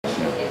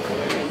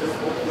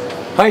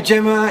Hi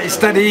Gemma, it's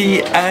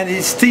Daddy and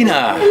it's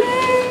Tina.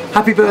 Hello.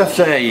 Happy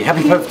birthday,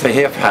 happy birthday,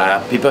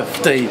 happy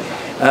birthday.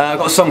 I've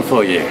got a song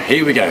for you.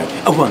 Here we go.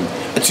 A one,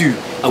 a two,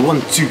 a 1,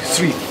 2,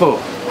 3, 4.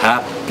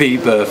 Happy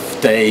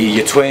birthday,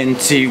 you're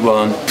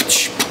 21.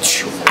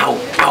 Ow,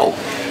 ow.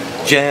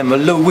 Gemma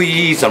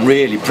Louise, I'm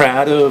really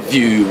proud of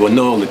you and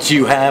all that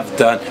you have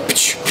done.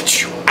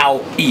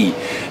 Ow-ee.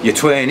 You're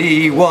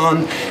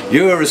 21,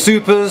 you're a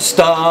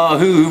superstar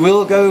who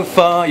will go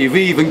far. You've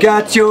even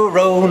got your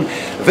own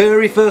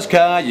very first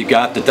car. You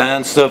got the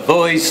dance, the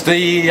voice,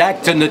 the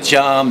act and the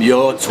charm.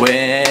 You're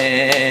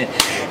 21.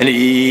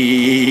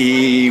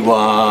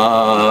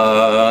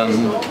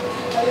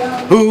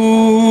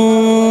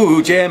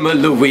 Ooh, Jemma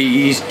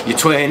Louise, you're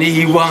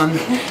 21,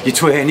 you're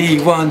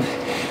 21.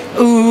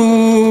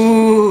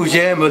 Ooh,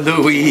 Jemma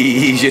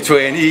Louise, you're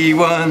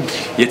 21,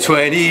 you're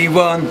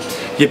 21.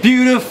 You're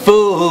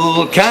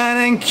beautiful, kind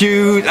and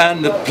cute,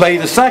 and play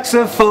the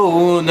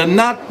saxophone and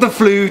not the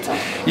flute.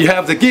 You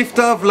have the gift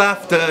of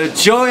laughter,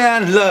 joy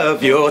and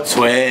love. You're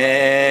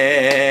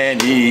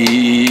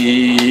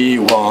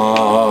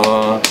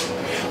 21.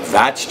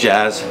 That's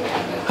jazz.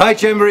 Hi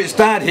Jemma, it's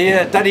Dad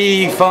here,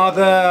 Daddy,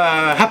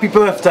 Father, happy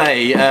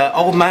birthday.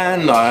 Old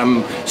man,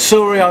 I'm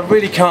sorry I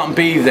really can't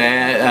be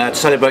there to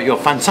celebrate your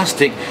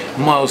fantastic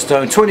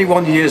milestone,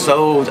 21 years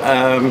old.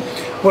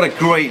 What a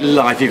great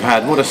life you've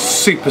had, what a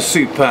super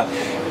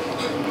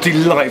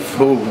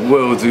delightful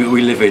world that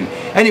we live in.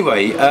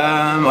 Anyway,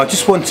 I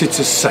just wanted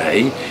to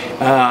say,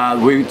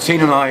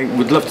 Tina and I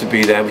would love to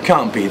be there. We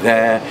can't be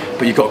there,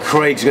 but you've got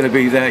Craig's going to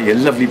be there, your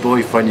lovely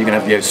boyfriend, you're going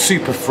to have your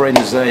super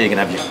friends there, you're going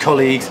to have your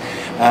colleagues,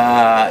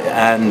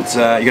 and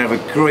you're going to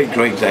have a great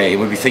day,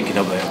 and we'll be thinking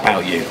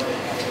about you.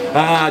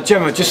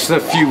 Jemma, just a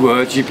few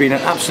words. You've been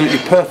an absolutely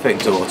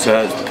perfect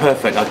daughter,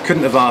 perfect. I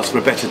couldn't have asked for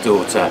a better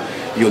daughter.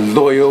 You're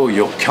loyal,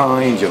 you're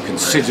kind, you're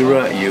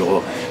considerate,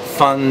 you're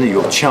fun,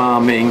 you're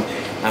charming,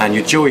 and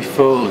you're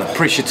joyful and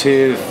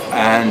appreciative,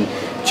 and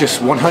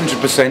just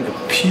 100%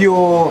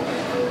 pure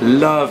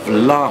love,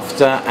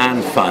 laughter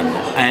and fun.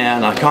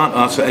 And I can't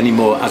ask for any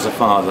more as a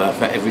father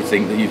for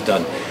everything that you've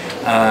done.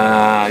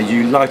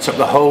 You light up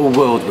the whole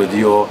world with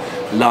your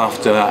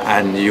laughter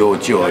and your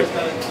joy.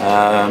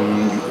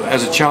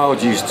 As a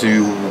child, you used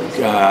to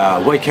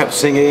wake up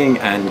singing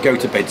and go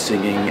to bed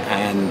singing,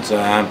 and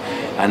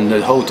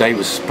the whole day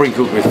was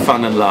sprinkled with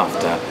fun and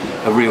laughter.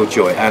 A real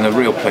joy and a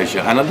real pleasure,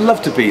 and I'd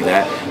love to be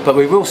there, but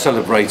we will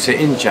celebrate it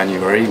in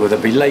January with a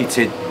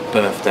belated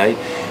birthday,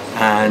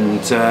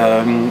 and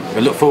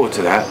we look forward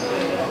to that.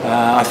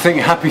 I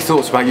think happy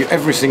thoughts about you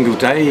every single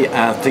day.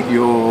 I think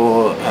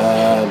you're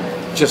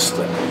just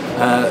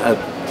a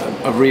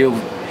real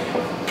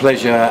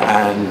pleasure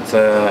and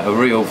a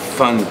real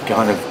fun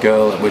kind of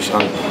girl, which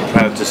I'm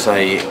proud to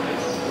say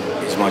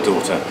is my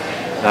daughter.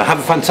 Have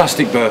a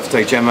fantastic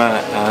birthday,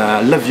 Jemma.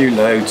 Love you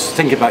loads,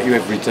 think about you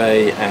every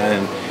day,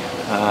 and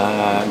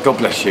God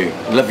bless you.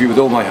 Love you with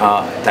all my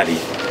heart, Daddy.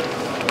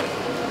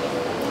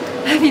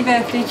 Happy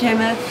birthday,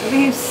 Jemma.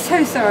 We're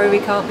so sorry we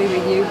can't be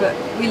with you, but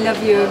we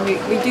love you and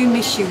we do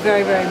miss you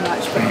very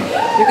much. But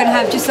you're going to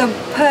have just a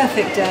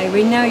perfect day.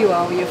 We know you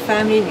are, with your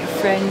family and your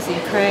friends in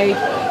Craig,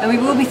 and we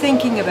will be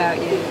thinking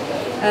about you.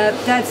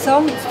 Dad's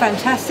song, it's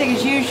fantastic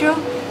as usual.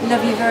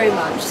 Love you very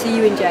much. See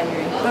you in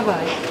January. Bye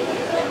bye.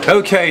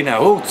 Okay,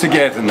 now all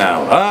together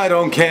now. I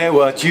don't care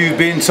what you've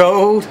been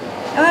told.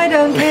 I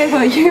don't care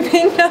what you've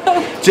been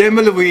told.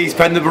 Jemma Louise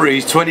Penderbury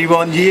is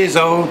 21 years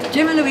old.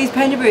 Jemma Louise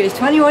Penderbury is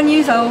 21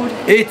 years old.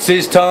 It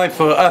is time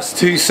for us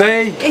to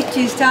say. It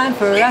is time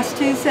for us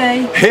to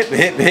say. Hip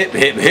hip hip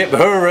hip hip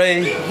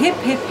hooray. Hip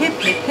hip hip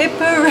hip hip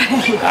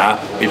hooray.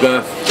 Happy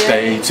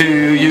birthday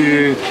to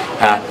you.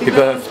 Happy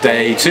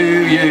birthday to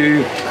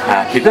you.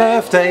 Happy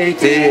birthday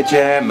dear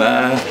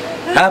Jemma.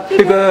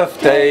 Happy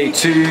birthday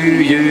to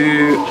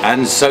you.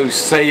 And so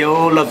say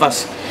all of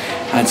us.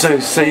 And so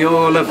say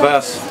all of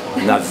us.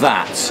 Now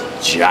that's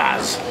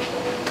jazz.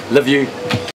 Love you.